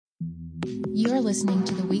You are listening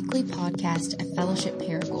to the weekly podcast of Fellowship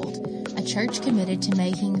Paragould, a church committed to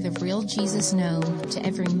making the real Jesus known to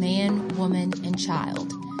every man, woman, and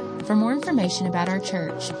child. For more information about our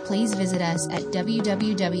church, please visit us at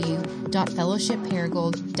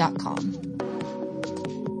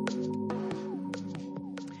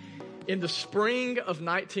www.fellowshipparagould.com. In the spring of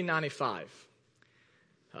 1995,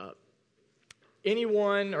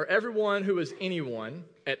 anyone or everyone who was anyone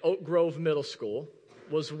at Oak Grove Middle School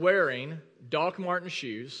was wearing Doc Martin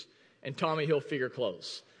shoes and Tommy Hilfiger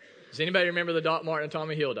clothes. Does anybody remember the Doc Martin and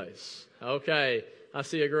Tommy Hill days? Okay. I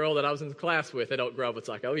see a girl that I was in class with at Oak Grove. It's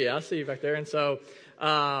like, oh, yeah, I see you back there. And so,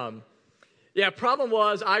 problem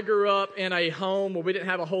was I grew up in a home where we didn't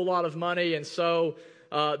have a whole lot of money. And so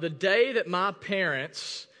the day that my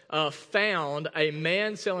parents found a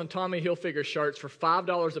man selling Tommy Hilfiger shirts for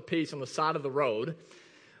 $5 a piece on the side of the road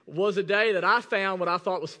was a day that I found what I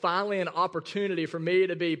thought was finally an opportunity for me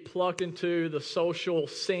to be plucked into the social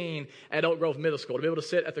scene at Oak Grove Middle School, to be able to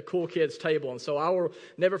sit at the cool kids table. And so I will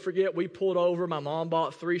never forget, we pulled over. My mom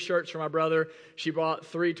bought 3 shirts for my brother. She bought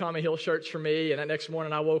 3 Tommy Hill shirts for me. And that next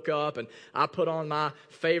morning I woke up and I put on my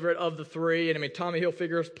favorite of the 3. And Tommy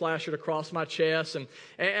Hilfiger was plastered across my chest. And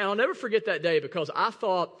I'll never forget that day because I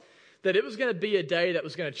thought that it was going to be a day that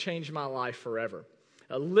was going to change my life forever.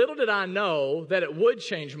 Little did I know that it would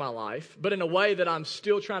change my life, but in a way that I'm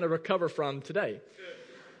still trying to recover from today.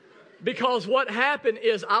 Because what happened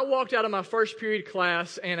is I walked out of my first period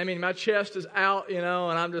class, and my chest is out, and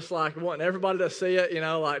I'm just like wanting everybody to see it,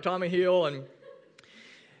 like Tommy Hill.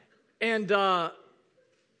 And the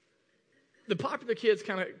popular kids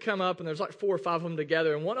kind of come up, and there's like 4 or 5 of them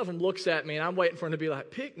together, and one of them looks at me, and I'm waiting for him to be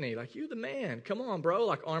like, pick me, like, you the man, come on, bro,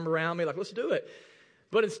 like arm around me, like, let's do it.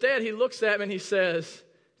 But instead, he looks at me and he says,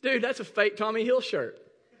 dude, that's a fake Tommy Hill shirt.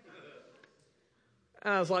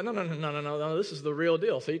 And I was like, no, this is the real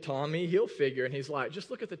deal. See, Tommy Hilfiger. And he's like,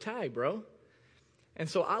 just look at the tag, bro. And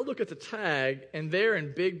so I look at the tag, and there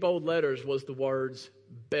in big, bold letters was the words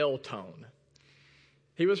Bell Tone.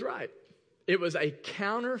 He was right. It was a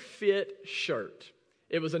counterfeit shirt.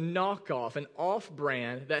 It was a knockoff, an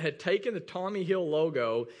off-brand that had taken the Tommy Hill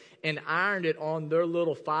logo and ironed it on their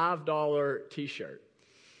little $5 T-shirt.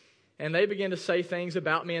 And they began to say things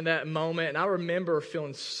about me in that moment. And I remember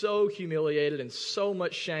feeling so humiliated and so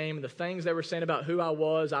much shame. The things they were saying about who I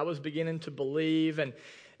was beginning to believe. And,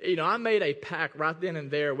 I made a pact right then and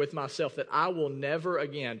there with myself that I will never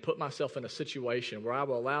again put myself in a situation where I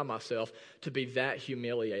will allow myself to be that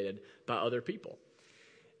humiliated by other people.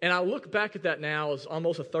 And I look back at that now as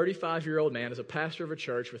almost a 35-year-old man, as a pastor of a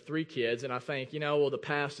church with 3 kids. And I think, the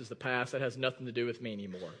past is the past. That has nothing to do with me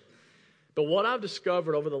anymore. But what I've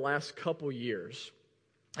discovered over the last couple years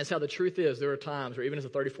is how the truth is there are times where even as a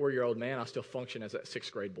 34-year-old man, I still function as that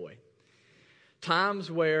 6th grade boy. Times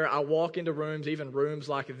where I walk into rooms, even rooms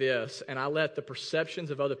like this, and I let the perceptions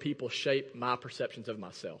of other people shape my perceptions of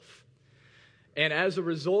myself. And as a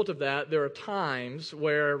result of that, there are times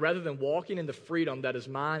where rather than walking in the freedom that is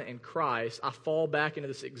mine in Christ, I fall back into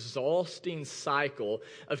this exhausting cycle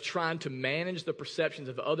of trying to manage the perceptions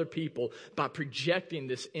of other people by projecting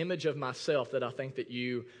this image of myself that I think that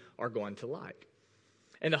you are going to like.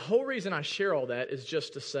 And the whole reason I share all that is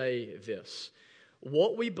just to say this.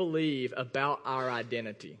 What we believe about our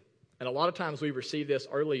identity, and a lot of times we receive this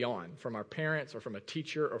early on from our parents or from a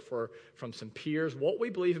teacher or from some peers. What we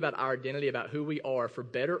believe about our identity, about who we are, for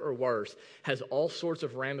better or worse, has all sorts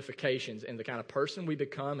of ramifications in the kind of person we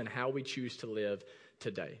become and how we choose to live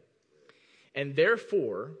today. And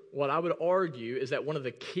therefore, what I would argue is that one of the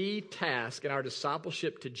key tasks in our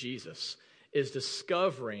discipleship to Jesus is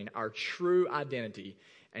discovering our true identity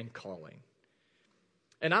and calling.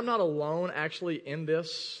 And I'm not alone actually in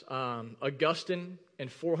this. Augustine in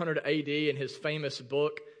 400 AD in his famous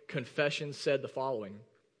book, Confessions, said the following.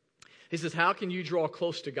 He says, how can you draw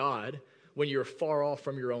close to God when you're far off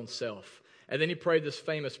from your own self? And then he prayed this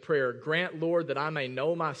famous prayer, grant, Lord, that I may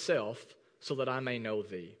know myself so that I may know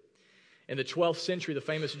thee. In the 12th century, the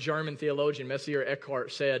famous German theologian Messier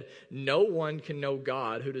Eckhart said, no one can know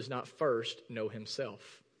God who does not first know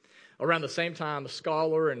himself. Around the same time, a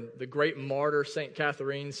scholar and the great martyr St.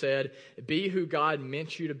 Catherine said, be who God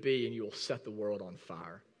meant you to be and you will set the world on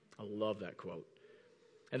fire. I love that quote.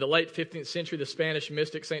 In the late 15th century, the Spanish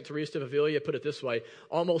mystic St. Teresa of Avila put it this way,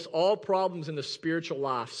 almost all problems in the spiritual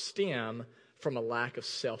life stem from a lack of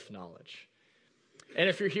self-knowledge. And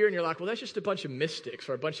if you're here and you're like, well, that's just a bunch of mystics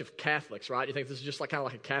or a bunch of Catholics, right? You think this is just kind of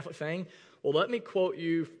like a Catholic thing? Well, let me quote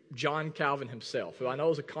you John Calvin himself, who I know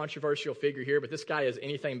is a controversial figure here, but this guy is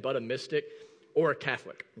anything but a mystic or a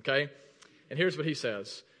Catholic, okay? And here's what he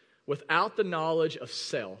says. Without the knowledge of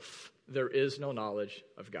self, there is no knowledge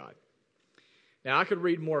of God. Now, I could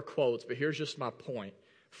read more quotes, but here's just my point.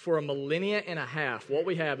 For a millennia and a half, what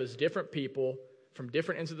we have is different people from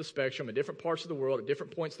different ends of the spectrum in different parts of the world at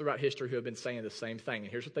different points throughout history who have been saying the same thing.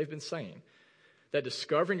 And here's what they've been saying. That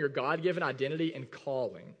discovering your God-given identity and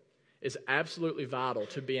calling is absolutely vital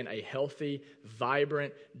to being a healthy,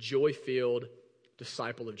 vibrant, joy-filled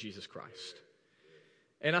disciple of Jesus Christ.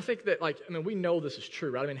 And I think that, we know this is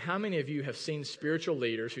true, right? How many of you have seen spiritual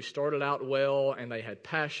leaders who started out well and they had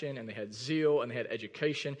passion and they had zeal and they had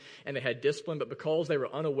education and they had discipline, but because they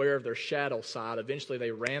were unaware of their shadow side, eventually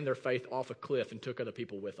they ran their faith off a cliff and took other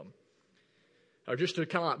people with them? Or just to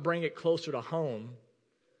kind of bring it closer to home,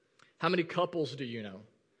 how many couples do you know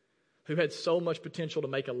who had so much potential to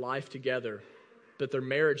make a life together that their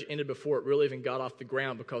marriage ended before it really even got off the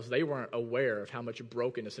ground because they weren't aware of how much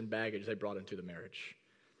brokenness and baggage they brought into the marriage?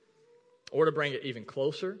 Or to bring it even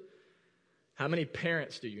closer, how many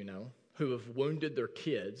parents do you know who have wounded their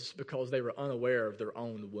kids because they were unaware of their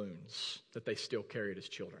own wounds that they still carried as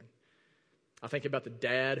children? I think about the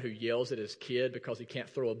dad who yells at his kid because he can't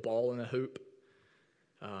throw a ball in a hoop.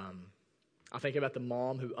 I think about the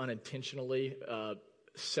mom who unintentionally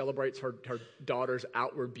celebrates her daughter's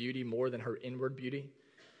outward beauty more than her inward beauty.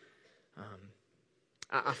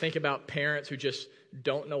 I think about parents who just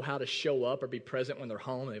don't know how to show up or be present when they're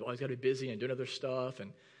home. They've always got to be busy and doing other stuff,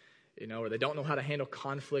 and or they don't know how to handle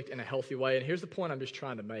conflict in a healthy way. And here's the point I'm just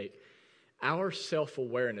trying to make. Our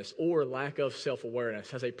self-awareness or lack of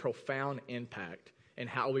self-awareness has a profound impact in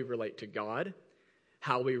how we relate to God,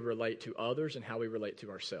 how we relate to others, and how we relate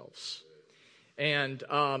to ourselves. And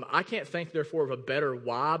I can't think, therefore, of a better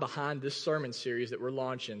why behind this sermon series that we're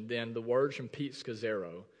launching than the words from Pete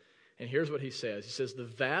Scazzaro. And here's what he says. He says, the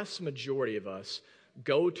vast majority of us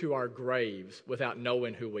go to our graves without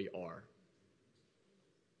knowing who we are.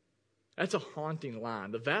 That's a haunting line.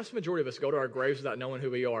 The vast majority of us go to our graves without knowing who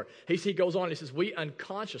we are. He goes on, he says, we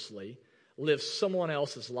unconsciously live someone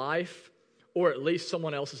else's life or at least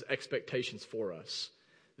someone else's expectations for us.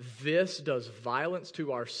 This does violence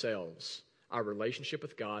to ourselves, our relationship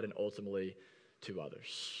with God, and ultimately to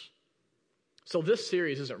others. So this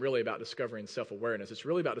series isn't really about discovering self-awareness. It's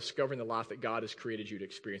really about discovering the life that God has created you to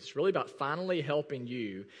experience. It's really about finally helping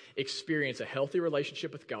you experience a healthy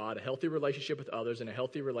relationship with God, a healthy relationship with others, and a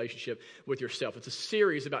healthy relationship with yourself. It's a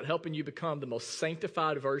series about helping you become the most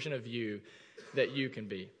sanctified version of you that you can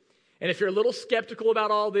be. And if you're a little skeptical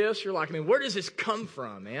about all this, you're like, where does this come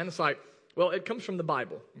from, man? It's like, well, it comes from the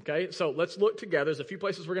Bible, okay? So let's look together. There's a few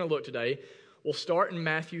places we're going to look today. We'll start in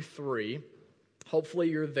Matthew 3. Hopefully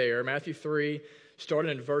you're there. Matthew 3,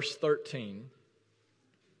 starting in verse 13.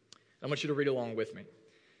 I want you to read along with me.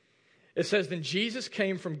 It says, then Jesus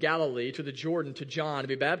came from Galilee to the Jordan to John to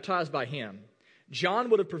be baptized by him. John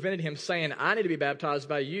would have prevented him, saying, I need to be baptized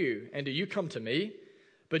by you, and do you come to me?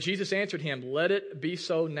 But Jesus answered him, let it be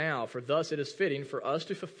so now, for thus it is fitting for us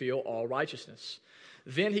to fulfill all righteousness.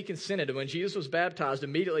 Then he consented, and when Jesus was baptized,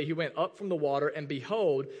 immediately he went up from the water, and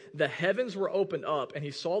behold, the heavens were opened up, and he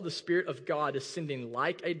saw the Spirit of God descending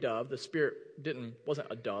like a dove. The Spirit wasn't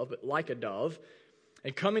a dove, but like a dove,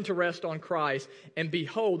 and coming to rest on Christ. And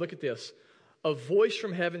behold, look at this, a voice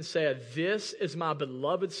from heaven said, this is my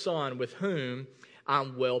beloved Son, with whom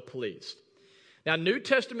I'm well pleased. Now, New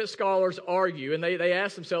Testament scholars argue, and they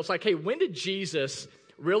ask themselves, hey, when did Jesus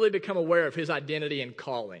really become aware of his identity and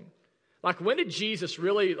calling? When did Jesus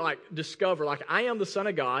really discover, I am the Son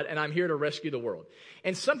of God and I'm here to rescue the world?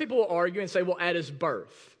 And some people will argue and say, well, at his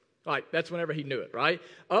birth. That's whenever he knew it, right?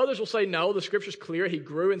 Others will say, no, the scripture's clear. He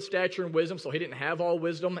grew in stature and wisdom, so he didn't have all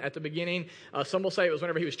wisdom at the beginning. Some will say it was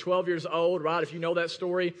whenever he was 12 years old, right? If you know that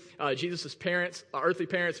story, Jesus' parents, earthly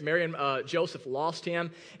parents, Mary and Joseph, lost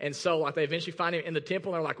him. And so they eventually find him in the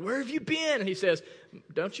temple, and they're like, where have you been? And he says,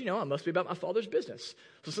 don't you know, I must be about my Father's business.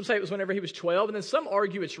 So some say it was whenever he was 12, and then some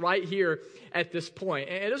argue it's right here at this point.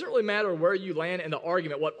 And it doesn't really matter where you land in the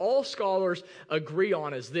argument. What all scholars agree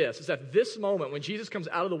on is this, is that this moment when Jesus comes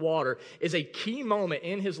out of the water is a key moment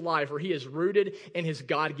in his life where he is rooted in his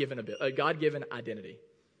God-given identity.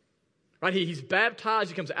 Right? He's baptized,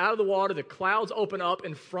 he comes out of the water, the clouds open up,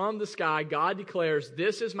 and from the sky, God declares,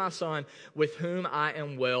 this is my Son with whom I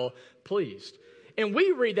am well pleased. And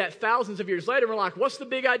we read that thousands of years later, and we're like, what's the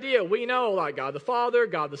big idea? We know, God the Father,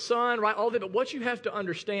 God the Son, right? All of it. But what you have to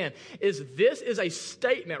understand is this is a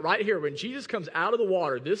statement right here. When Jesus comes out of the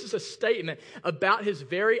water, this is a statement about his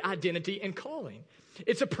very identity and calling.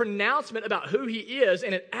 It's a pronouncement about who he is,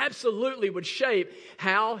 and it absolutely would shape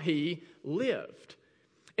how he lived.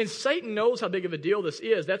 And Satan knows how big of a deal this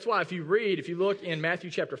is. That's why if you look in Matthew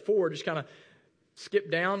chapter 4, just kind of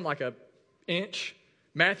skip down like an inch.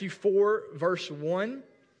 Matthew 4, verse 1.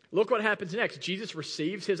 Look what happens next. Jesus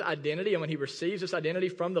receives his identity, and when he receives this identity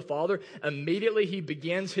from the Father, immediately he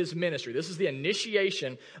begins his ministry. This is the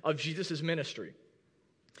initiation of Jesus' ministry.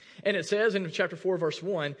 And it says in chapter 4, verse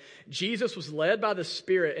 1, Jesus was led by the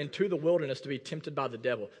Spirit into the wilderness to be tempted by the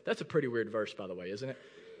devil. That's a pretty weird verse, by the way, isn't it?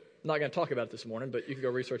 I'm not going to talk about it this morning, but you can go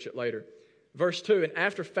research it later. Verse 2, and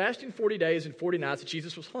after fasting 40 days and 40 nights,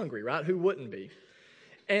 Jesus was hungry, right? Who wouldn't be?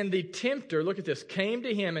 And the tempter, look at this, came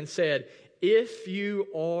to him and said, if you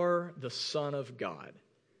are the Son of God,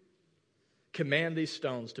 command these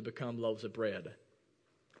stones to become loaves of bread.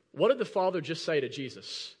 What did the Father just say to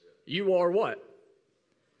Jesus? You are what?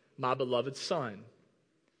 My beloved Son.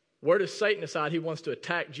 Where does Satan decide he wants to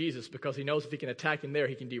attack Jesus because he knows if he can attack him there,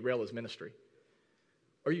 he can derail his ministry?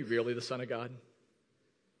 Are you really the Son of God?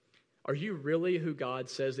 Are you really who God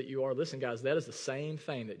says that you are? Listen, guys, that is the same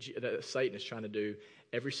thing that Satan is trying to do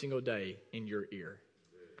every single day in your ear.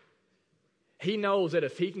 He knows that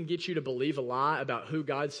if he can get you to believe a lie about who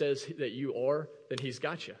God says that you are, then he's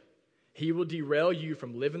got you. He will derail you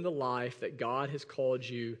from living the life that God has called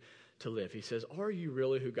you to live. He says, are you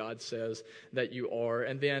really who God says that you are?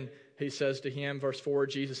 And then he says to him, verse 4,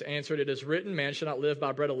 Jesus answered, it is written, man shall not live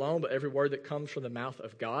by bread alone, but every word that comes from the mouth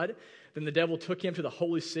of God. Then the devil took him to the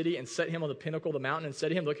holy city and set him on the pinnacle of the mountain and said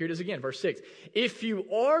to him, look, here it is again, verse 6, if you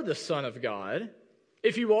are the Son of God,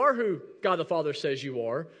 if you are who God the Father says you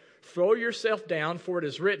are, throw yourself down, for it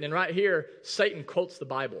is written. And right here, Satan quotes the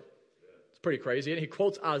Bible. It's pretty crazy. And he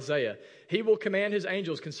quotes Isaiah. He will command his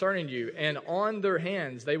angels concerning you, and on their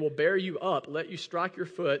hands they will bear you up, lest you strike your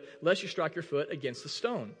foot against the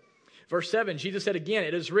stone. Verse 7, Jesus said again,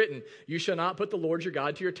 it is written, you shall not put the Lord your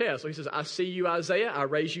God to your test. So he says, I see you, Isaiah. I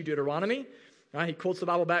raise you, Deuteronomy. Right, he quotes the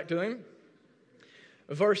Bible back to him.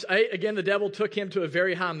 Verse 8, again, the devil took him to a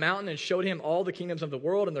very high mountain and showed him all the kingdoms of the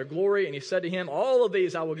world and their glory. And he said to him, all of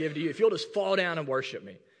these I will give to you if you'll just fall down and worship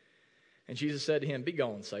me. And Jesus said to him, be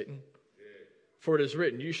gone, Satan. For it is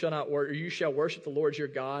written, you shall worship the Lord your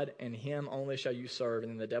God, and him only shall you serve.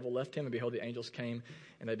 And then the devil left him, and behold, the angels came,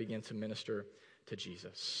 and they began to minister to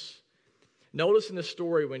Jesus. Notice in this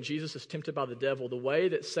story, when Jesus is tempted by the devil, the way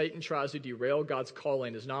that Satan tries to derail God's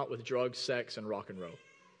calling is not with drugs, sex, and rock and roll.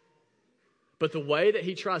 But the way that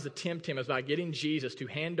he tries to tempt him is by getting Jesus to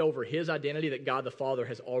hand over his identity that God the Father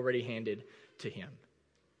has already handed to him.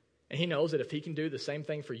 And he knows that if he can do the same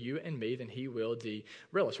thing for you and me, then he will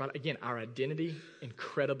derail us. Right? Again, our identity,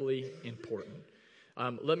 incredibly important.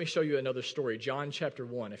 Let me show you another story. John chapter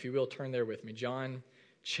 1, if you will, turn there with me. John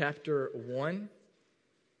chapter 1.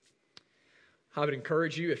 I would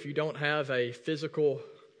encourage you, if you don't have a physical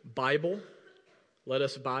Bible, let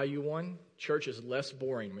us buy you one. Church is less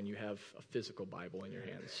boring when you have a physical Bible in your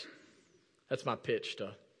hands. That's my pitch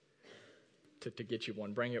to get you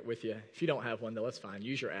one. Bring it with you. If you don't have one, though, that's fine.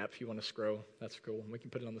 Use your app if you want to scroll. That's cool. We can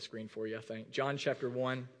put it on the screen for you, I think. John chapter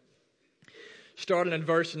 1, starting in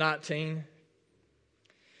verse 19.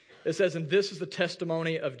 It says, and this is the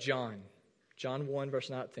testimony of John. John 1, verse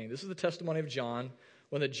 19. This is the testimony of John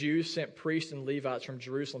when the Jews sent priests and Levites from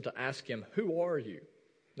Jerusalem to ask him, who are you?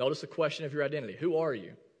 Notice the question of your identity. Who are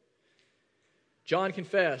you? John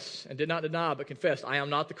confessed and did not deny, but confessed, I am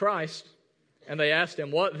not the Christ. And they asked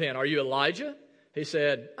him, what then? Are you Elijah? He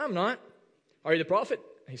said, I'm not. Are you the prophet?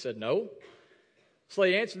 He said, no. So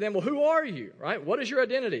they answered them, well, who are you? Right? What is your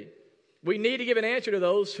identity? We need to give an answer to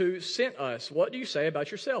those who sent us. What do you say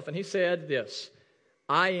about yourself? And he said this,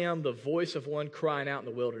 I am the voice of one crying out in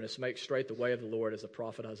the wilderness, make straight the way of the Lord, as the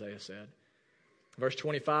prophet Isaiah said. Verse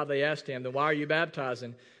 25, they asked him, then why are you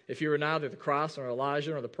baptizing if you are neither the Christ nor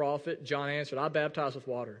Elijah nor the prophet? John answered, I baptize with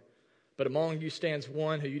water, but among you stands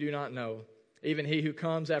one who you do not know, even he who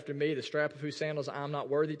comes after me, the strap of whose sandals I am not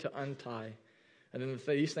worthy to untie. And then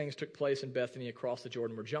these things took place in Bethany across the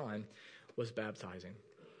Jordan where John was baptizing.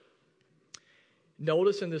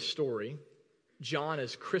 Notice in this story, John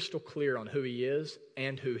is crystal clear on who he is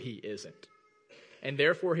and who he isn't. And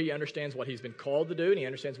therefore, he understands what he's been called to do, and he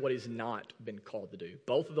understands what he's not been called to do.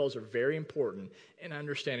 Both of those are very important in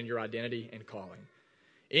understanding your identity and calling.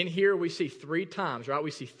 In here, we see 3 times, right?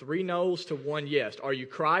 We see 3 no's to 1 yes. Are you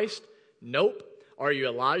Christ? Nope. Are you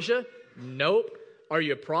Elijah? Nope. Are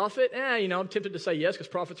you a prophet? I'm tempted to say yes because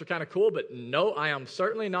prophets are kind of cool, but no, I am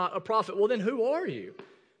certainly not a prophet. Well, then who are you?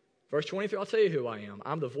 Verse 23, I'll tell you who I am.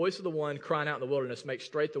 I'm the voice of the one crying out in the wilderness, make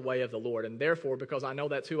straight the way of the Lord. And therefore, because I know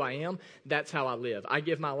that's who I am, that's how I live. I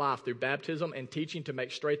give my life through baptism and teaching to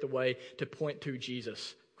make straight the way to point to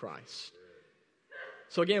Jesus Christ.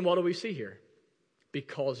 So again, what do we see here?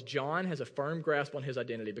 Because John has a firm grasp on his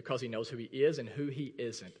identity, because he knows who he is and who he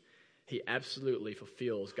isn't, he absolutely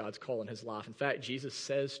fulfills God's call in his life. In fact, Jesus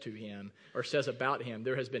says to him, or says about him,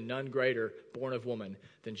 there has been none greater born of woman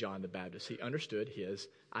than John the Baptist. He understood his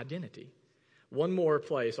identity. One more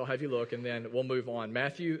place, I'll have you look, and then we'll move on.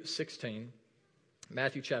 Matthew 16.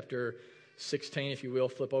 Matthew chapter 16, if you will,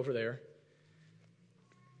 flip over there.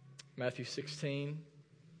 Matthew 16. I'm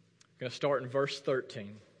going to start in verse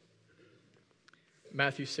 13.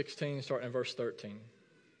 Matthew 16, starting in verse 13. It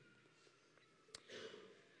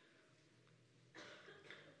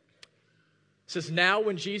says, now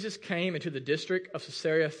when Jesus came into the district of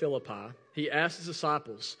Caesarea Philippi, he asked his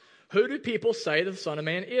disciples, who do people say that the Son of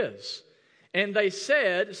Man is? And they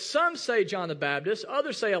said, some say John the Baptist,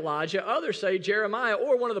 others say Elijah, others say Jeremiah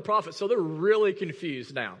or one of the prophets. So they're really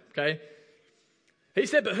confused now, okay? He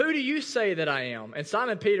said, but who do you say that I am? And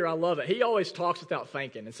Simon Peter, I love it. He always talks without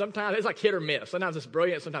thinking. And sometimes it's like hit or miss. Sometimes it's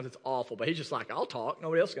brilliant, sometimes it's awful. But he's just like, I'll talk.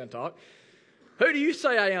 Nobody else is going to talk. Who do you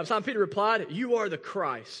say I am? Simon Peter replied, you are the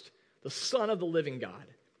Christ, the Son of the living God.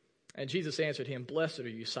 And Jesus answered him, blessed are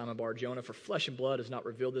you, Simon Bar-Jonah, for flesh and blood has not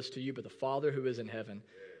revealed this to you, but the Father who is in heaven.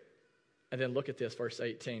 And then look at this, verse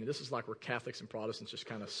 18. This is like where Catholics and Protestants just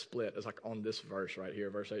kind of split. It's like on this verse right here,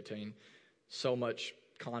 verse 18. So much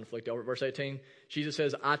conflict over verse 18. Jesus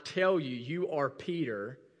says, I tell you, you are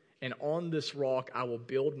Peter, and on this rock I will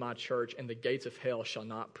build my church, and the gates of hell shall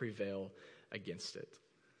not prevail against it.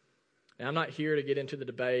 Now, I'm not here to get into the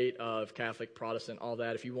debate of Catholic, Protestant, all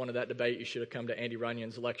that. If you wanted that debate, you should have come to Andy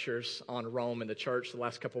Runyon's lectures on Rome and the church the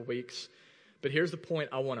last couple of weeks. But here's the point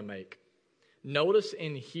I want to make. Notice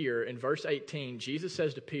in here, in verse 18, Jesus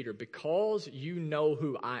says to Peter, because you know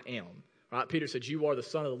who I am. Right? Peter said, you are the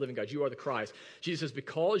Son of the living God. You are the Christ. Jesus says,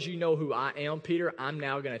 because you know who I am, Peter, I'm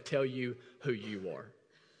now going to tell you who you are.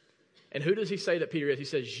 And who does he say that Peter is? He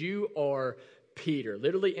says, you are Peter.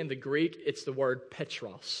 Literally in the Greek, it's the word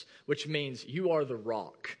Petros, which means you are the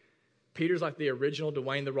rock. Peter's like the original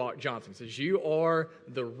Dwayne the Rock Johnson. He says, you are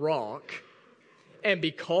the rock. And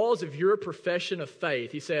because of your profession of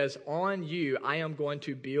faith, he says, on you, I am going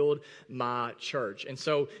to build my church. And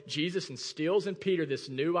so Jesus instills in Peter this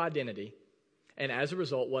new identity. And as a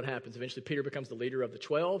result, what happens? Eventually, Peter becomes the leader of the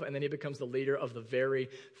 12, and then he becomes the leader of the very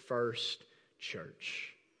first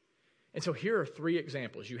church. And so here are three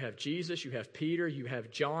examples. You have Jesus, you have Peter, you have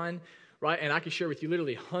John, right? And I could share with you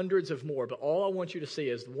literally hundreds of more, but all I want you to see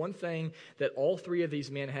is one thing that all three of these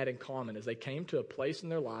men had in common is they came to a place in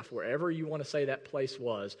their life, wherever you want to say that place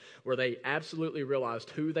was, where they absolutely realized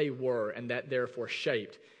who they were and that therefore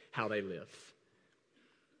shaped how they lived.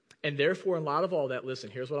 And therefore, in light of all that, listen,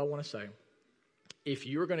 here's what I want to say. If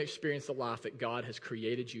you're going to experience the life that God has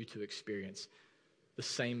created you to experience, the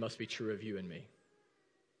same must be true of you and me.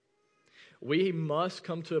 We must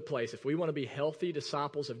come to a place, if we want to be healthy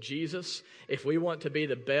disciples of Jesus, if we want to be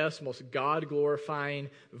the best, most God-glorifying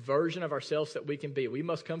version of ourselves that we can be, we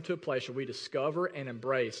must come to a place where we discover and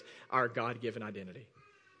embrace our God-given identity.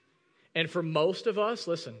 And for most of us,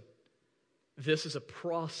 listen, this is a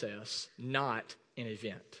process, not an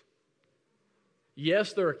event.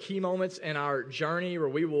 Yes, there are key moments in our journey where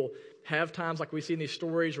we will have times like we see in these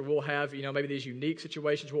stories, where we'll have, maybe these unique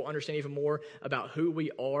situations, we'll understand even more about who we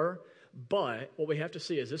are. But what we have to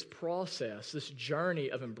see is this process, this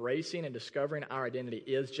journey of embracing and discovering our identity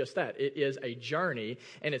is just that. It is a journey,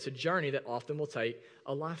 and it's a journey that often will take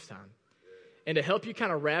a lifetime. And to help you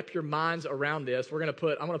kind of wrap your minds around this, I'm going to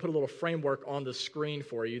put a little framework on the screen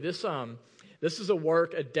for you. This is a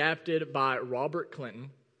work adapted by Robert Clinton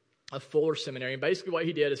of Fuller Seminary. And basically what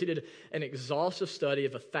he did is he did an exhaustive study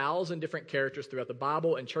of 1,000 different characters throughout the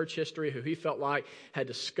Bible and church history who he felt like had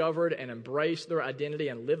discovered and embraced their identity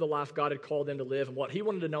and lived the life God had called them to live. And what he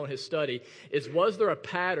wanted to know in his study is, was there a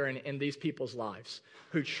pattern in these people's lives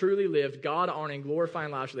who truly lived God-honoring,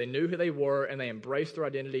 glorifying lives where they knew who they were and they embraced their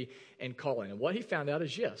identity and calling? And what he found out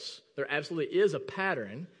is, yes, there absolutely is a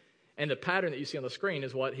pattern. And the pattern that you see on the screen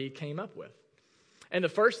is what he came up with. And the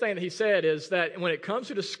first thing that he said is that when it comes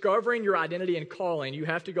to discovering your identity and calling, you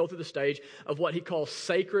have to go through the stage of what he calls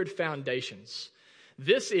sacred foundations.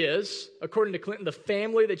 This is, according to Clinton, the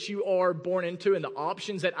family that you are born into and the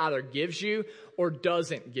options that either gives you or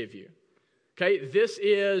doesn't give you. Okay, this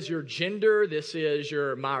is your gender. This is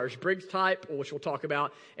your Myers-Briggs type, which we'll talk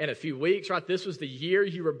about in a few weeks, right? This was the year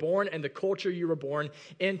you were born and the culture you were born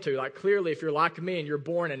into. Like clearly, if you're like me and you're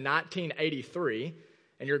born in 1983,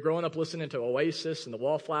 and you're growing up listening to Oasis and the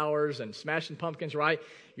Wallflowers and Smashing Pumpkins, right?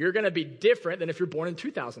 You're going to be different than if you're born in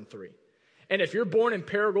 2003. And if you're born in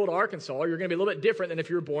Paragould, Arkansas, you're going to be a little bit different than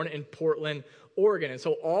if you're born in Portland, Oregon. And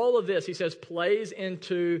so all of this, he says, plays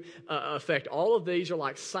into effect. All of these are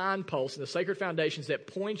like signposts and the sacred foundations that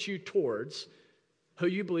point you towards who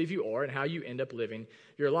you believe you are and how you end up living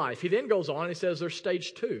your life. He then goes on and he says there's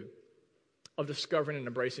stage 2 of discovering and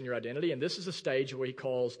embracing your identity. And this is a stage where he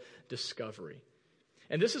calls discovery.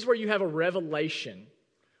 And this is where you have a revelation,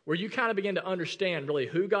 where you kind of begin to understand really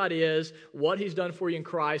who God is, what he's done for you in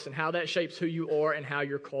Christ, and how that shapes who you are and how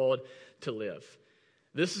you're called to live.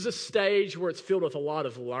 This is a stage where it's filled with a lot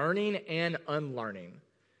of learning and unlearning,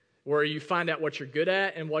 where you find out what you're good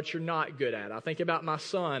at and what you're not good at. I think about my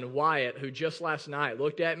son, Wyatt, who just last night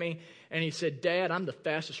looked at me and he said, "Dad, I'm the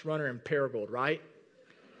fastest runner in Paragould, right?"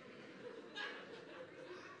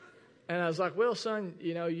 And I was like, "Well, son,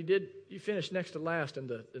 you finished next to last in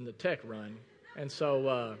the tech run." And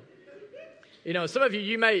so, some of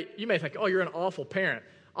you may think, "Oh, you're an awful parent."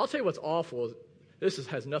 I'll tell you what's awful. This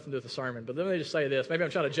has nothing to do with the sermon, but let me just say this. Maybe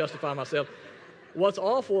I'm trying to justify myself. What's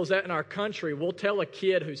awful is that in our country, we'll tell a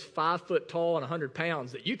kid who's 5 foot tall and 100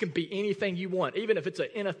 pounds that you can be anything you want, even if it's an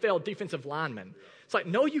NFL defensive lineman. It's like,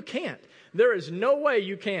 no, you can't. There is no way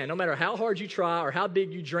you can, no matter how hard you try or how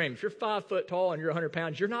big you dream. If you're 5 foot tall and you're 100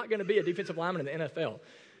 pounds, you're not going to be a defensive lineman in the NFL.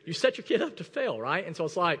 You set your kid up to fail, right? And so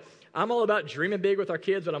it's like, I'm all about dreaming big with our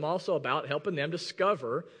kids, but I'm also about helping them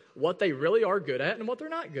discover what they really are good at and what they're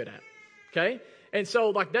not good at, okay? And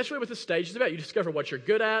so, that's really what this stage is about. You discover what you're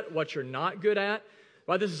good at, what you're not good at.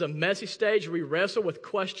 Right? This is a messy stage where we wrestle with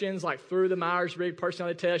questions like through the Myers-Briggs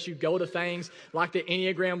personality test. You go to things like the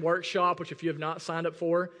Enneagram workshop, which if you have not signed up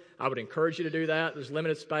for, I would encourage you to do that. There's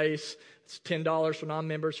limited space. It's $10 for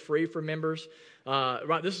non-members, free for members.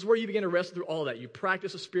 Right? This is where you begin to wrestle through all that. You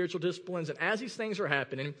practice the spiritual disciplines, and as these things are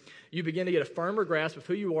happening, you begin to get a firmer grasp of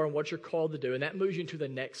who you are and what you're called to do, and that moves you into the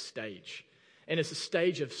next stage. And it's a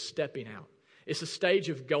stage of stepping out. It's a stage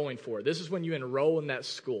of going for it. This is when you enroll in that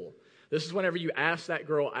school. This is whenever you ask that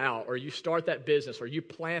girl out, or you start that business, or you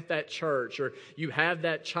plant that church, or you have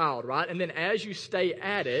that child, right? And then as you stay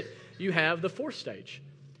at it, you have the 4th stage.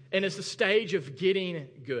 And it's the stage of getting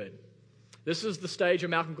good. This is the stage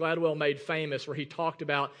of Malcolm Gladwell made famous, where he talked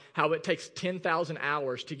about how it takes 10,000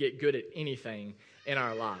 hours to get good at anything in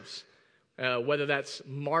our lives. Whether that's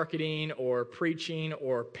marketing or preaching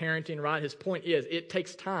or parenting, right? His point is it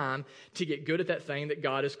takes time to get good at that thing that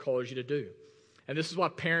God has called you to do. And this is why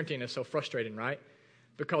parenting is so frustrating, right?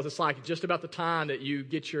 Because it's like just about the time that you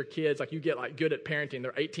get your kids, you get good at parenting,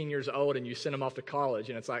 they're 18 years old and you send them off to college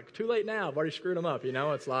and it's like, too late now, I've already screwed them up,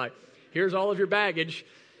 It's like, here's all of your baggage.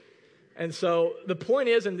 And so the point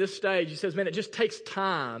is in this stage, he says, man, it just takes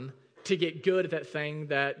time to get good at that thing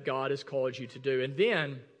that God has called you to do. And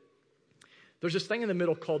then there's this thing in the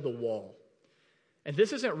middle called the wall. And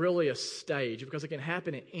this isn't really a stage because it can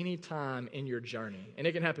happen at any time in your journey. And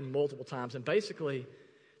it can happen multiple times. And basically,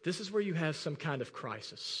 this is where you have some kind of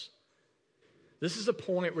crisis. This is a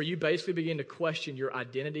point where you basically begin to question your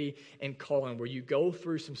identity and calling, where you go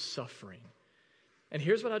through some suffering. And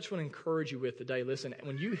here's what I just want to encourage you with today. Listen,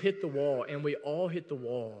 when you hit the wall, and we all hit the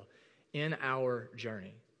wall in our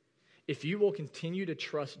journey, if you will continue to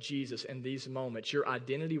trust Jesus in these moments, your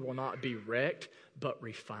identity will not be wrecked, but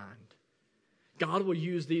refined. God will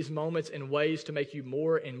use these moments in ways to make you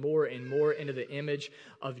more and more and more into the image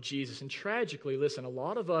of Jesus. And tragically, listen, a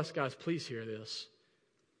lot of us, guys, please hear this.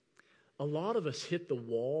 A lot of us hit the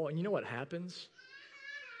wall, and you know what happens?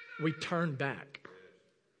 We turn back.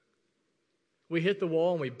 We hit the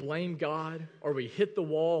wall and we blame God, or we hit the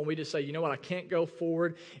wall and we just say, you know what, I can't go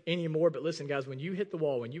forward anymore. But listen, guys, when you hit the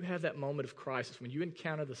wall, when you have that moment of crisis, when you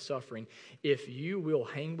encounter the suffering, if you will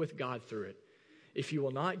hang with God through it, if you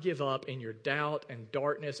will not give up in your doubt and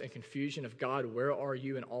darkness and confusion of God, where are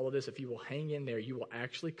you in all of this? If you will hang in there, you will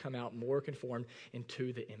actually come out more conformed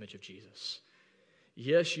into the image of Jesus.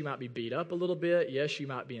 Yes, you might be beat up a little bit. Yes, you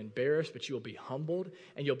might be embarrassed, but you will be humbled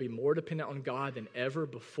and you'll be more dependent on God than ever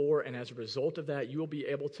before. And as a result of that, you will be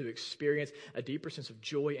able to experience a deeper sense of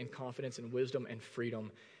joy and confidence and wisdom and freedom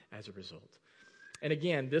as a result. And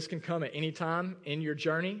again, this can come at any time in your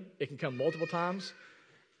journey. It can come multiple times.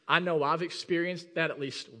 I know I've experienced that at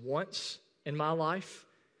least once in my life,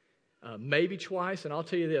 maybe twice. And I'll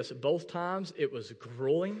tell you this, both times it was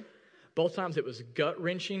grueling. Both times it was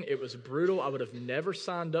gut-wrenching. It was brutal. I would have never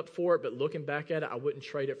signed up for it, but looking back at it, I wouldn't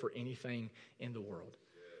trade it for anything in the world.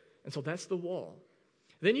 And so that's the wall.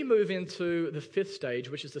 Then you move into the 5th stage,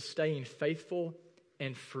 which is the staying faithful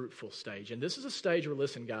and fruitful stage. And this is a stage where,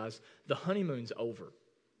 listen, guys, the honeymoon's over.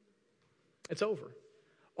 It's over.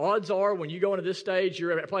 Odds are when you go into this stage,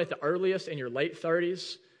 you're probably at the earliest in your late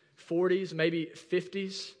 30s, 40s, maybe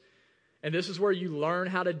 50s. And this is where you learn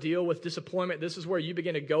how to deal with disappointment. This is where you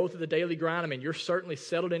begin to go through the daily grind. I mean, you're certainly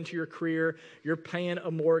settled into your career. You're paying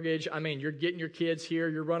a mortgage. I mean, you're getting your kids here.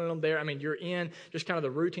 You're running them there. I mean, you're in just kind of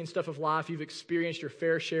the routine stuff of life. You've experienced your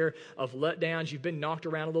fair share of letdowns. You've been knocked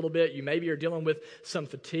around a little bit. You maybe are dealing with some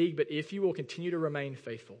fatigue. But if you will continue to remain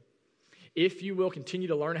faithful, if you will continue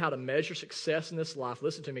to learn how to measure success in this life,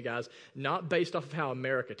 listen to me, guys, not based off of how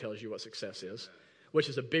America tells you what success is, which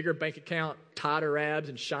is a bigger bank account, tighter abs,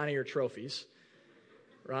 and shinier trophies,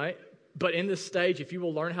 right? But in this stage, if you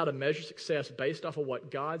will learn how to measure success based off of what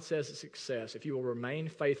God says is success, if you will remain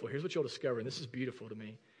faithful, here's what you'll discover, and this is beautiful to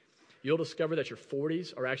me. You'll discover that your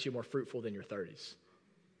 40s are actually more fruitful than your 30s,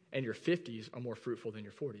 and your 50s are more fruitful than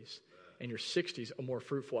your 40s, and your 60s are more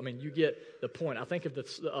fruitful. I mean, you get the point. I think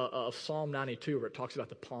of Psalm 92 where it talks about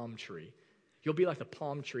the palm tree. You'll be like the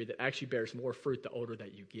palm tree that actually bears more fruit the older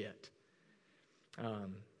that you get.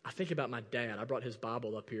 I think about my dad. I brought his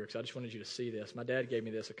Bible up here because I just wanted you to see this. My dad gave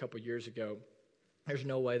me this a couple years ago. There's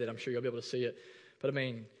no way that I'm sure you'll be able to see it. But I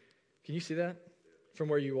mean, can you see that from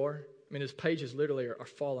where you are? I mean, his pages literally are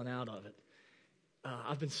falling out of it.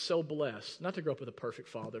 I've been so blessed not to grow up with a perfect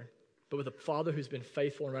father, but with a father who's been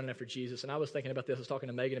faithful and running after Jesus. And I was thinking about this. I was talking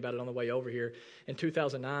to Megan about it on the way over here. In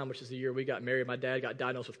 2009, which is the year we got married, my dad got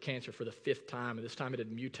diagnosed with cancer for the 5th time. And this time it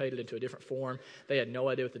had mutated into a different form. They had no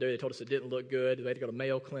idea what to do. They told us it didn't look good. They had to go to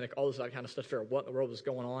Mayo Clinic, all this kind of stuff to figure out what in the world was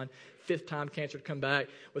going on. 5th time cancer to come back.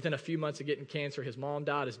 Within a few months of getting cancer, his mom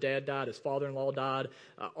died, his dad died, his father-in-law died.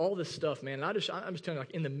 All this stuff, man. And I'm just telling you,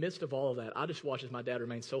 like, in the midst of all of that, I just watched as my dad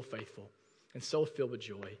remained so faithful and so filled with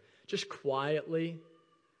joy. Just quietly,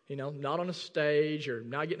 you know, not on a stage or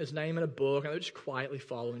not getting his name in a book. They're just quietly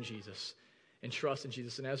following Jesus and trusting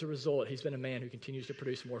Jesus. And as a result, he's been a man who continues to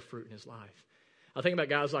produce more fruit in his life. I think about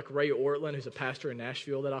guys like Ray Ortland, who's a pastor in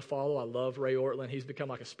Nashville that I follow. I love Ray Ortland. He's become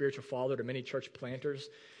like a spiritual father to many church planters.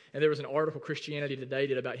 And there was an article Christianity Today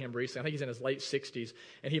did about him recently. I think he's in his late 60s.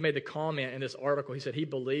 And he made the comment in this article, he said he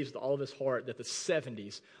believes with all of his heart that the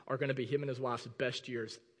 70s are going to be him and his wife's best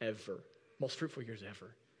years ever, most fruitful years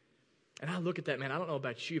ever. And I look at that, man, I don't know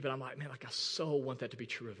about you, but I'm like, man, like I so want that to be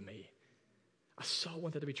true of me. I so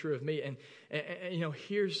want that to be true of me. And you know,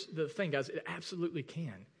 here's the thing, guys, it absolutely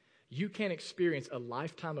can. You can experience a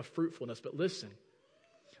lifetime of fruitfulness, but listen,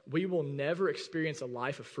 we will never experience a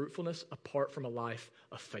life of fruitfulness apart from a life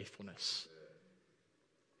of faithfulness.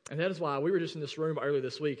 And that is why we were just in this room earlier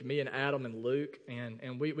this week, me and Adam and Luke,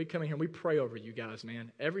 and we come in here and we pray over you guys,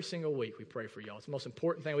 man. Every single week we pray for y'all. It's the most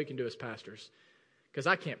important thing we can do as pastors. Because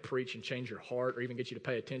I can't preach and change your heart or even get you to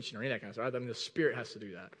pay attention or any of that kind of stuff. I mean, the Spirit has to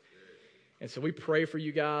do that. And so we pray for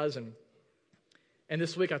you guys. And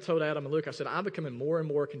this week I told Adam and Luke, I said, I'm becoming more and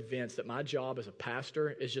more convinced that my job as a pastor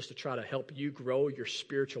is just to try to help you grow your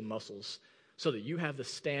spiritual muscles so that you have the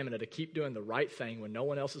stamina to keep doing the right thing when no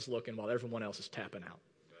one else is looking while everyone else is tapping out.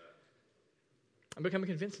 I'm becoming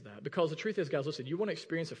convinced of that because the truth is, guys, listen, you want to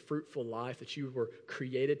experience a fruitful life that you were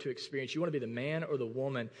created to experience. You want to be the man or the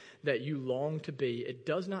woman that you long to be. It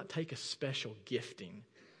does not take a special gifting,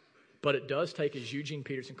 but it does take, as Eugene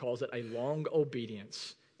Peterson calls it, a long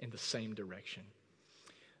obedience in the same direction.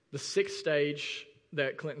 The 6th stage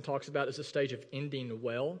that Clinton talks about is the stage of ending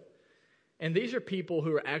well. And these are people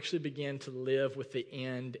who are actually begin to live with the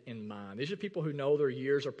end in mind. These are people who know their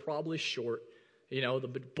years are probably short. You know, the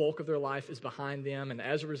bulk of their life is behind them. And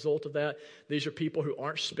as a result of that, these are people who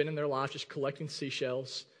aren't spending their life just collecting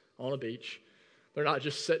seashells on a beach. They're not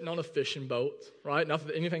just sitting on a fishing boat, right? Not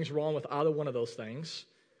that anything's wrong with either one of those things.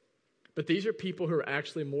 But these are people who are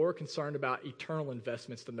actually more concerned about eternal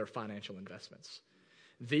investments than their financial investments.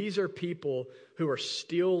 These are people who are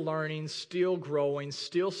still learning, still growing,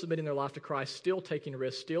 still submitting their life to Christ, still taking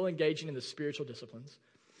risks, still engaging in the spiritual disciplines.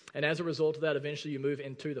 And as a result of that, eventually you move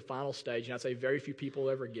into the final stage. And I'd say very few people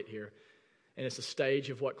ever get here. And it's a stage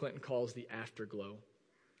of what Clinton calls the afterglow.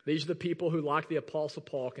 These are the people who, like the Apostle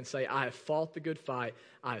Paul, can say, I have fought the good fight.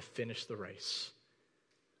 I have finished the race.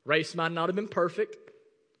 Race might not have been perfect,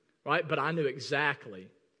 right? But I knew exactly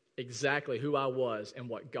who I was and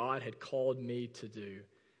what God had called me to do.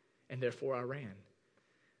 And therefore I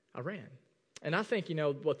ran. And I think, you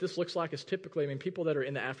know, what this looks like is typically, I mean, people that are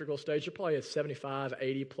in the afterglow stage are probably at 75,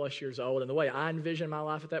 80 plus years old. And the way I envision my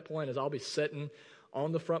life at that point is I'll be sitting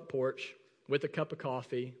on the front porch with a cup of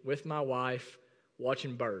coffee, with my wife,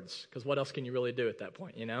 watching birds. Because what else can you really do at that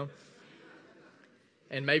point, you know?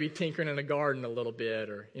 And maybe tinkering in the garden a little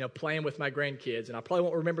bit or, you know, playing with my grandkids. And I probably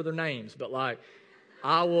won't remember their names, but like,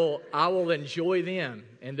 I will enjoy them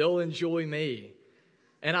and they'll enjoy me.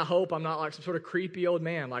 And I hope I'm not like some sort of creepy old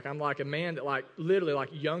man. Like I'm like a man that like literally like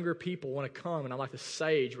younger people want to come. And I'm like the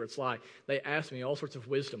sage where it's like they ask me all sorts of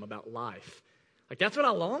wisdom about life. Like, that's what I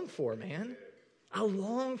long for, man. I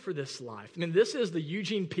long for this life. I mean, this is the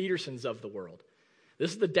Eugene Petersons of the world.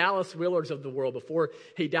 This is the Dallas Willards of the world before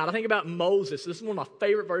he died. I think about Moses. This is one of my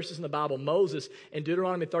favorite verses in the Bible. Moses in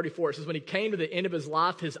Deuteronomy 34. It says, when he came to the end of his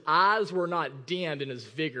life, his eyes were not dimmed and his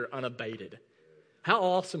vigor unabated. How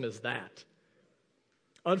awesome is that?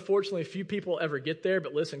 Unfortunately, few people ever get there.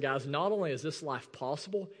 But listen, guys, not only is this life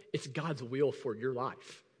possible, it's God's will for your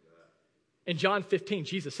life. In John 15,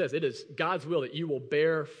 Jesus says it is God's will that you will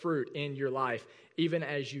bear fruit in your life even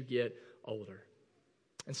as you get older.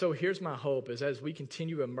 And so here's my hope is as we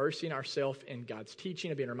continue immersing ourselves in God's teaching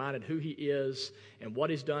and being reminded who he is and what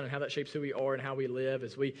he's done and how that shapes who we are and how we live,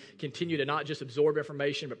 as we continue to not just absorb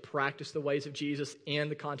information but practice the ways of Jesus in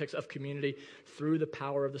the context of community through the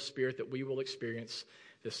power of the Spirit, that we will experience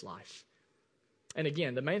this life. And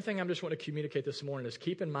again, the main thing I'm just wanting to communicate this morning is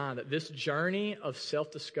keep in mind that this journey of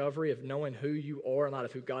self-discovery, of knowing who you are and not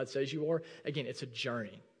of who God says you are, again, it's a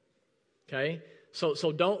journey. Okay? So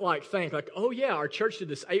don't think oh yeah, our church did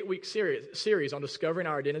this 8-week series on discovering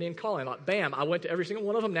our identity and calling. Like, bam, I went to every single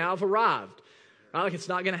one of them, now I've arrived. Right? Like, it's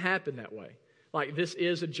not going to happen that way. Like, this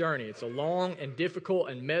is a journey. It's a long and difficult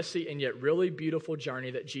and messy and yet really beautiful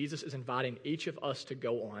journey that Jesus is inviting each of us to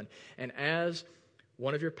go on. And as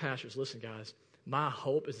one of your pastors, listen guys, my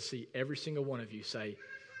hope is to see every single one of you say,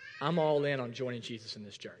 I'm all in on joining Jesus in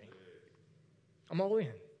this journey. I'm all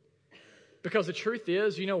in. Because the truth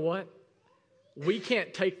is, you know what? We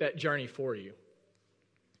can't take that journey for you.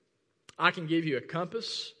 I can give you a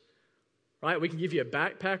compass, right? We can give you a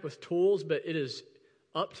backpack with tools, but it is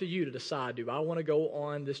up to you to decide, do I want to go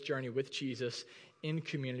on this journey with Jesus in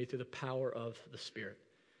community through the power of the Spirit?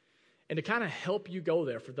 And to kind of help you go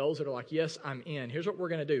there, for those that are like, yes, I'm in, here's what we're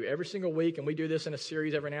going to do. Every single week, and we do this in a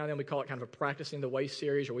series every now and then, we call it kind of a Practicing the Way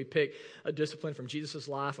series, or we pick a discipline from Jesus'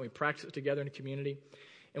 life and we practice it together in a community.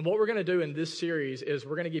 And what we're going to do in this series is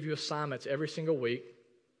we're going to give you assignments every single week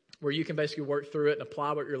where you can basically work through it and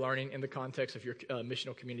apply what you're learning in the context of your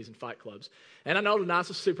missional communities and fight clubs. And I know tonight's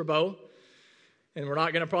a Super Bowl, and we're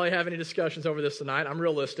not going to probably have any discussions over this tonight. I'm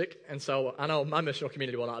realistic, and so I know my missional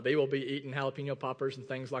community will not be. We'll be eating jalapeno poppers and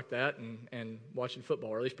things like that and watching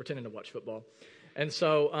football, or at least pretending to watch football. And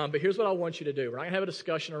so, but here's what I want you to do. We're not going to have a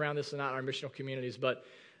discussion around this tonight in our missional communities, but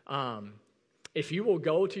if you will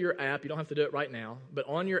go to your app, you don't have to do it right now, but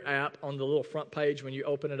on your app, on the little front page when you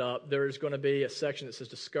open it up, there's going to be a section that says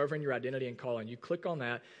Discovering Your Identity and Calling. You click on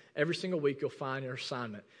that. Every single week, you'll find your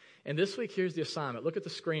assignment. And this week, here's the assignment. Look at the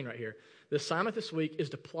screen right here. The assignment this week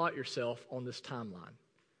is to plot yourself on this timeline.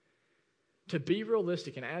 To be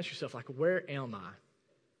realistic and ask yourself, like, where am I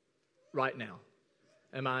right now?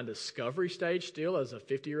 Am I in the discovery stage still as a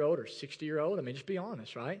 50-year-old or 60-year-old? I mean, just be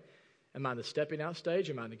honest, right? Am I in the stepping out stage?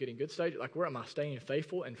 Am I in the getting good stage? Like, where am I staying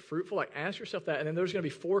faithful and fruitful? Like, ask yourself that. And then there's going to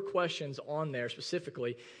be 4 questions on there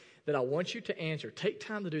specifically that I want you to answer. Take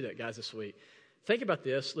time to do that, guys, this week. Think about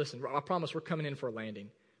this. Listen, I promise we're coming in for a landing.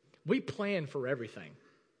 We plan for everything.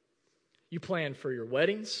 You plan for your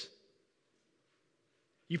weddings.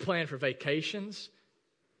 You plan for vacations.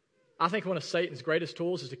 I think one of Satan's greatest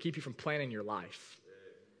tools is to keep you from planning your life.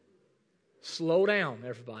 Slow down,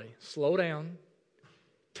 everybody. Slow down.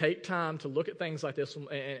 Take time to look at things like this and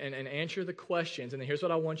answer the questions. And then here's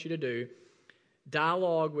what I want you to do.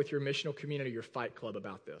 Dialogue with your missional community, your fight club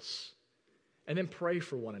about this. And then pray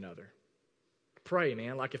for one another. Pray,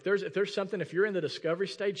 man. Like if there's something, if you're in the discovery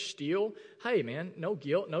stage still, hey, man, no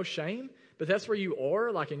guilt, no shame. But that's where you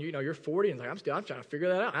are, like, and you're 40 and like, I'm trying to figure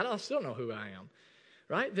that out. I still don't know who I am.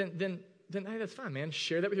 Right? Then hey, that's fine, man.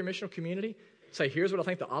 Share that with your missional community. Say, here's what I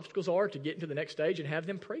think the obstacles are to get into the next stage, and have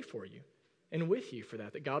them pray for you and with you for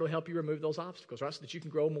that God will help you remove those obstacles, right? So that you can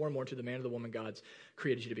grow more and more into the man or the woman God's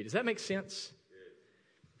created you to be. Does that make sense?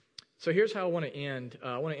 So here's how I want to end.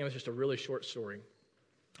 I want to end with just a really short story.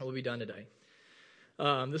 I will be done today.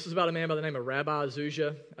 This is about a man by the name of Rabbi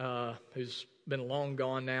Zuzia, who's been long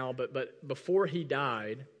gone now. But before he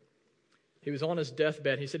died, he was on his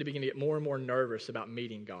deathbed. He said he began to get more and more nervous about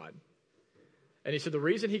meeting God. And he said the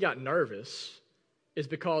reason he got nervous is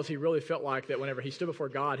because he really felt like that whenever he stood before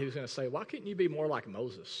God, he was going to say, why couldn't you be more like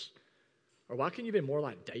Moses? Or why couldn't you be more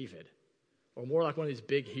like David? Or more like one of these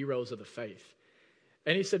big heroes of the faith?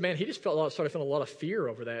 And he said, man, he just started feeling a lot of fear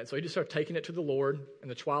over that. So he just started taking it to the Lord in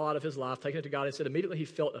the twilight of his life, taking it to God. And said immediately he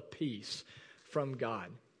felt a peace from God.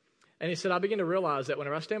 And he said, I began to realize that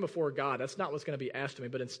whenever I stand before God, that's not what's going to be asked of me.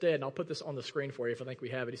 But instead, and I'll put this on the screen for you if I think we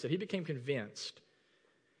have it. He said he became convinced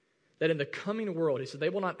that in the coming world, he said, they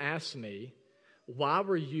will not ask me, why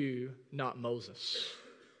were you not Moses?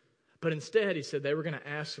 But instead, he said, they were going to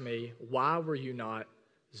ask me, why were you not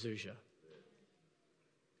Zuzia?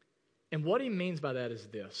 And what he means by that is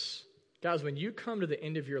this. Guys, when you come to the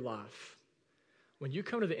end of your life,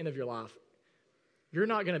 you're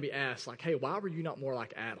not going to be asked, like, hey, why were you not more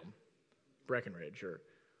like Adam Breckenridge or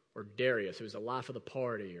Darius, who was the life of the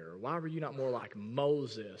party, or why were you not more like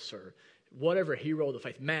Moses, or whatever hero of the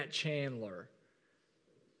faith, Matt Chandler.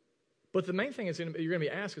 But the main thing you're going to be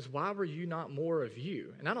asked is, why were you not more of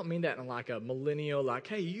you? And I don't mean that in like a millennial, like,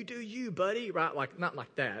 hey, you do you, buddy, right? Like, not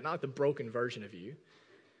like that, not like the broken version of you.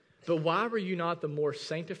 But why were you not the more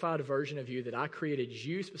sanctified version of you that I created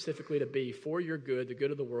you specifically to be for your good, the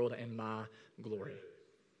good of the world, and my glory?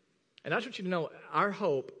 And I just want you to know, our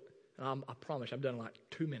hope, and I promise I've done like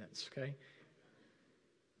 2 minutes, okay?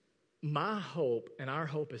 My hope and our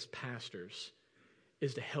hope as pastors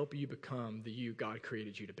is to help you become the you God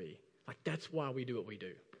created you to be. Like, that's why we do what we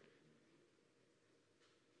do.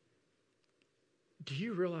 Do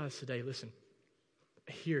you realize today, listen,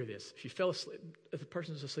 hear this. If you fell asleep, if the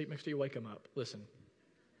person's asleep next to you, wake them up. Listen,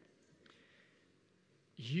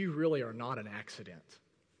 you really are not an accident.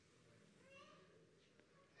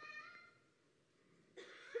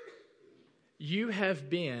 You have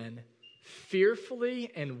been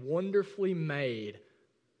fearfully and wonderfully made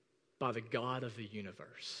by the God of the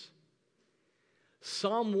universe.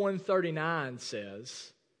 Psalm 139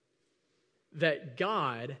 says that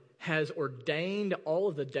God has ordained all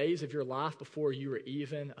of the days of your life before you were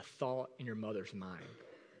even a thought in your mother's mind.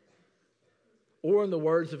 Or in the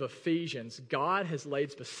words of Ephesians, God has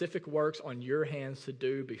laid specific works on your hands to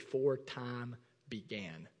do before time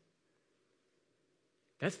began.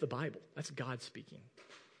 That's the Bible. That's God speaking.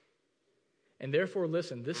 And therefore,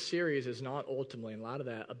 listen, this series is not ultimately, in light of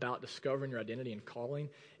that, about discovering your identity and calling.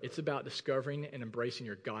 It's about discovering and embracing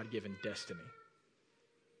your God-given destiny.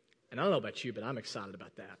 And I don't know about you, but I'm excited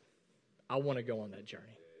about that. I want to go on that journey.